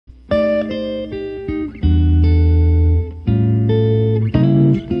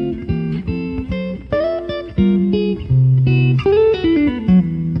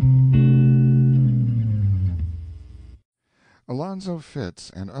of Fits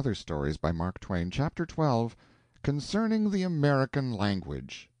and Other Stories by Mark Twain, Chapter 12, Concerning the American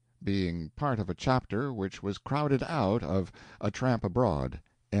Language, being part of a chapter which was crowded out of A Tramp Abroad,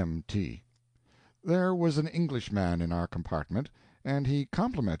 M.T. There was an Englishman in our compartment, and he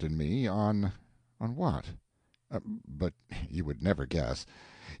complimented me on what? But you would never guess.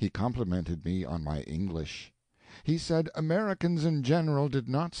 He complimented me on my English. He said Americans in general did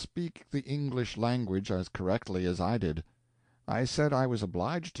not speak the English language as correctly as I did. I said I was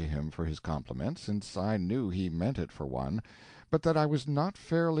obliged to him for his compliment, since I knew he meant it for one, but that I was not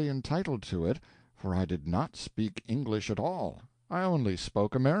fairly entitled to it, for I did not speak English at all. I only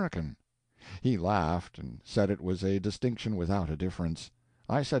spoke American. He laughed, and said it was a distinction without a difference.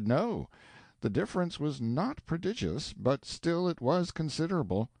 I said no, the difference was not prodigious, but still it was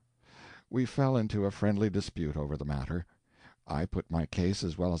considerable. We fell into a friendly dispute over the matter. I put my case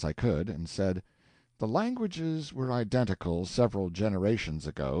as well as I could, and said, the languages were identical several generations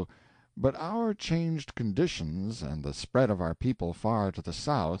ago, but our changed conditions and the spread of our people far to the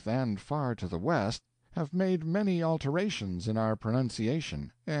south and far to the west have made many alterations in our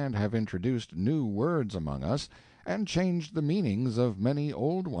pronunciation, and have introduced new words among us, and changed the meanings of many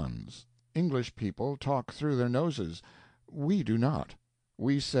old ones. English people talk through their noses. We do not.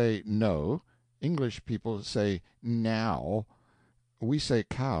 We say no, English people say now. We say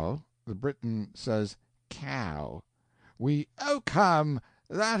cow, the Briton says cow. Oh, come,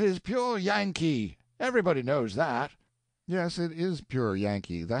 that is pure Yankee. Everybody knows that. Yes, it is pure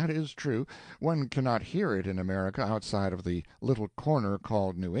Yankee, that is true. One cannot hear it in America outside of the little corner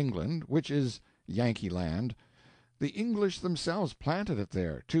called New England, which is Yankee land. The English themselves planted it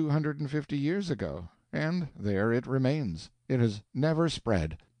there 250 years ago, and there it remains. It has never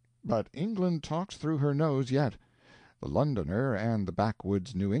spread. But England talks through her nose yet. The Londoner and the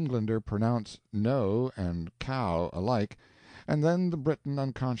backwoods New Englander pronounce no and cow alike, and then the Briton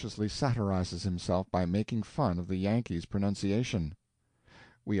unconsciously satirizes himself by making fun of the Yankee's pronunciation.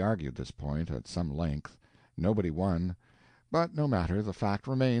 We argued this point at some length. Nobody won. But no matter, the fact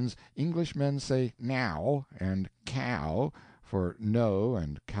remains, Englishmen say now and cow for no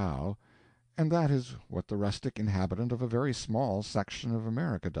and cow, and that is what the rustic inhabitant of a very small section of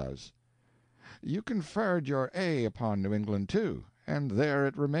America does. You conferred your A upon New England, too, and there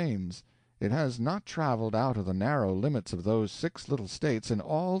it remains. It has not traveled out of the narrow limits of those 6 little states in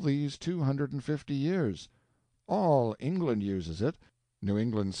all these 250 years. All England uses it. New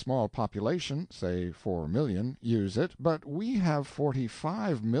England's small population, say 4,000,000, use it, but we have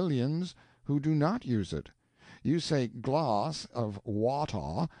 45 millions who do not use it. You say glass of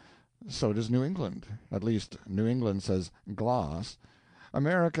water, so does New England. At least New England says glass.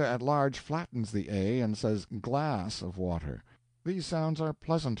 America at large flattens the A and says glass of water. These sounds are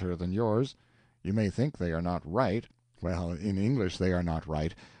pleasanter than yours. You may think they are not right. Well, in English they are not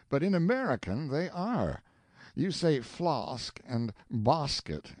right, but in American they are. You say flask and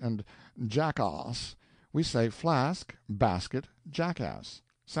basket and jackass. We say flask, basket, jackass,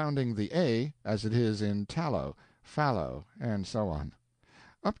 sounding the A as it is in tallow, fallow, and so on.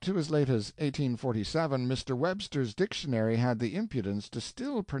 Up to as late as 1847 Mr. Webster's dictionary had the impudence to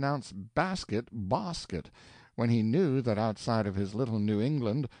still pronounce basket bosket, when he knew that outside of his little New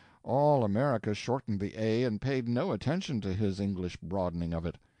England all America shortened the A and paid no attention to his English broadening of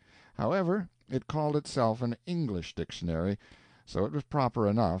it. However, it called itself an English dictionary, so it was proper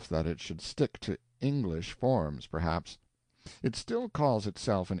enough that it should stick to English forms, perhaps. It still calls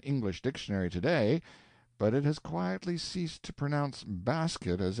itself an English dictionary today, but it has quietly ceased to pronounce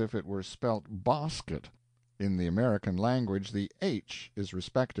basket as if it were spelt bosket. In the American language the H is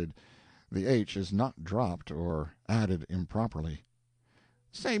respected. The H is not dropped or added improperly.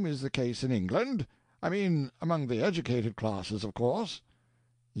 Same is the case in England. I mean among the educated classes, of course.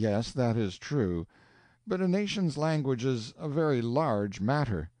 Yes, that is true. But a nation's language is a very large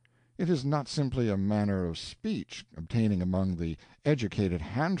matter. It is not simply a manner of speech obtaining among the educated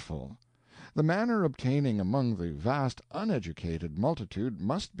handful. The manner obtaining among the vast uneducated multitude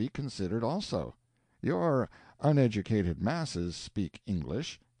must be considered also. Your uneducated masses speak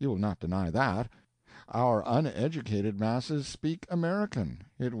English, you will not deny that. Our uneducated masses speak American.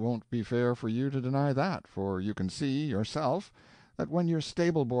 It won't be fair for you to deny that, for you can see, yourself, that when your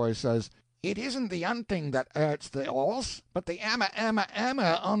stable-boy says, "It isn't the 'unting that 'urts the 'orse, but the 'ammer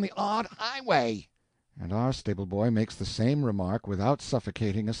on the 'ard highway," and our stable-boy makes the same remark without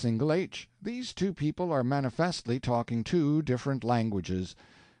suffocating a single H, these two people are manifestly talking 2 different languages.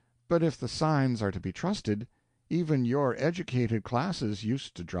 But if the signs are to be trusted, even your educated classes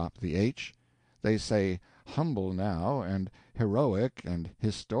used to drop the H. They say humble now, and heroic, and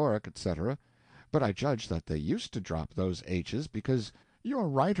historic, etc., but I judge that they used to drop those h's because your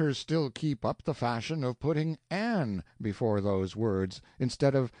writers still keep up the fashion of putting an before those words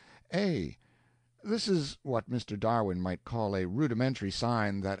instead of a. This is what Mr. Darwin might call a rudimentary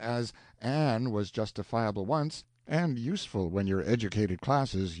sign that as an was justifiable once, and useful when your educated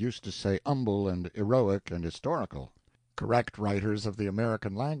classes used to say humble and heroic and historical. Correct writers of the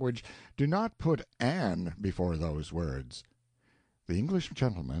American language do not put an before those words. The English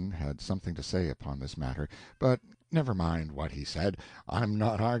gentleman had something to say upon this matter, but never mind what he said. I'm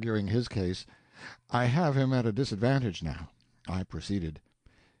not arguing his case. I have him at a disadvantage now. I proceeded.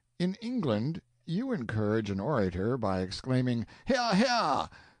 In England you encourage an orator by exclaiming, "Hear, hear!"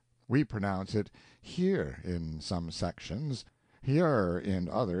 We pronounce it "here" in some sections, "here" in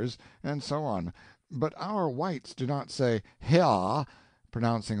others, and so on, but our whites do not say "heah,"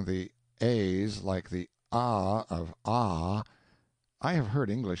 pronouncing the a's like the ah of ah. I have heard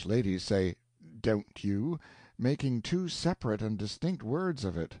English ladies say "don't you," making two separate and distinct words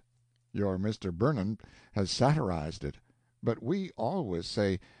of it. Your Mr. Burnand has satirized it, but we always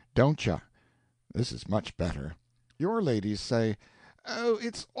say "don't ya." This is much better. Your ladies say, "Oh,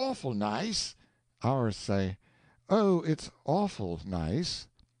 it's awful nice." Ours say, "Oh, it's awful nice."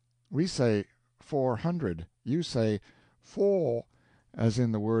 We say 400. You say 4, as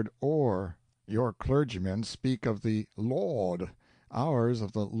in the word or. Your clergymen speak of the Lord, ours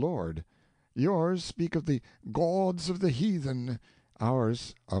of the Lord. Yours speak of the gawds of the heathen,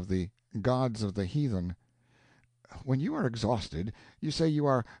 ours of the gods of the heathen. When you are exhausted, you say you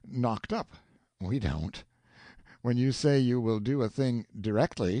are knocked up. We don't. When you say you will do a thing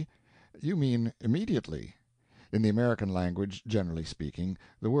directly, you mean immediately. In the American language, generally speaking,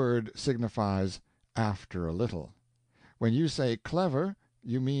 the word signifies after a little. When you say clever,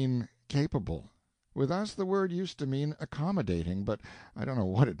 you mean capable. With us the word used to mean accommodating, but I don't know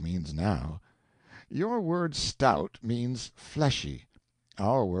what it means now. Your word stout means fleshy.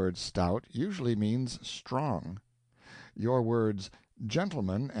 Our word stout usually means strong. Your words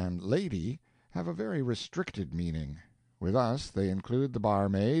gentleman and lady have a very restricted meaning. With us they include the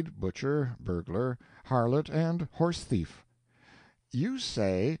barmaid, butcher, burglar, harlot, and horse thief. You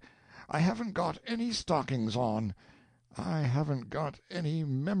say, "I haven't got any stockings on." I haven't got any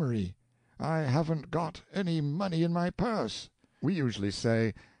memory. I haven't got any money in my purse. We usually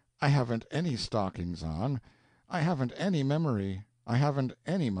say, "I haven't any stockings on." I haven't any memory. I haven't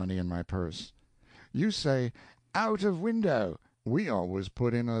any money in my purse. You say, "out of window." We always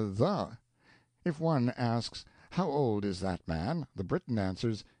put in a "the." If one asks, "How old is that man?" the Briton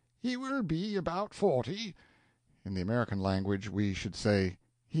answers, "He will be about 40." In the American language we should say,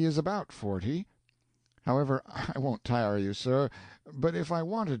 "He is about 40." However, I won't tire you, sir, but if I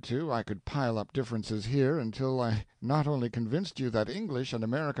wanted to I could pile up differences here until I not only convinced you that English and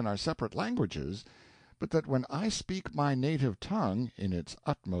American are separate languages, but that when I speak my native tongue in its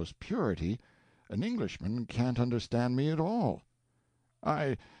utmost purity, an Englishman can't understand me at all.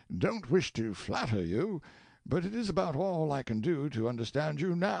 I don't wish to flatter you, but it is about all I can do to understand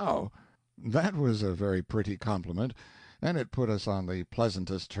you now. That was a very pretty compliment, and it put us on the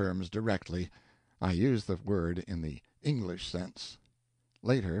pleasantest terms directly. I use the word in the English sense.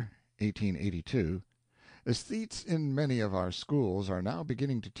 Later, 1882, aesthetes in many of our schools are now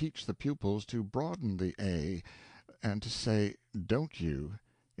beginning to teach the pupils to broaden the a, and to say "don't you"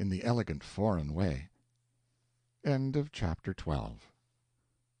 in the elegant foreign way. End of chapter 12.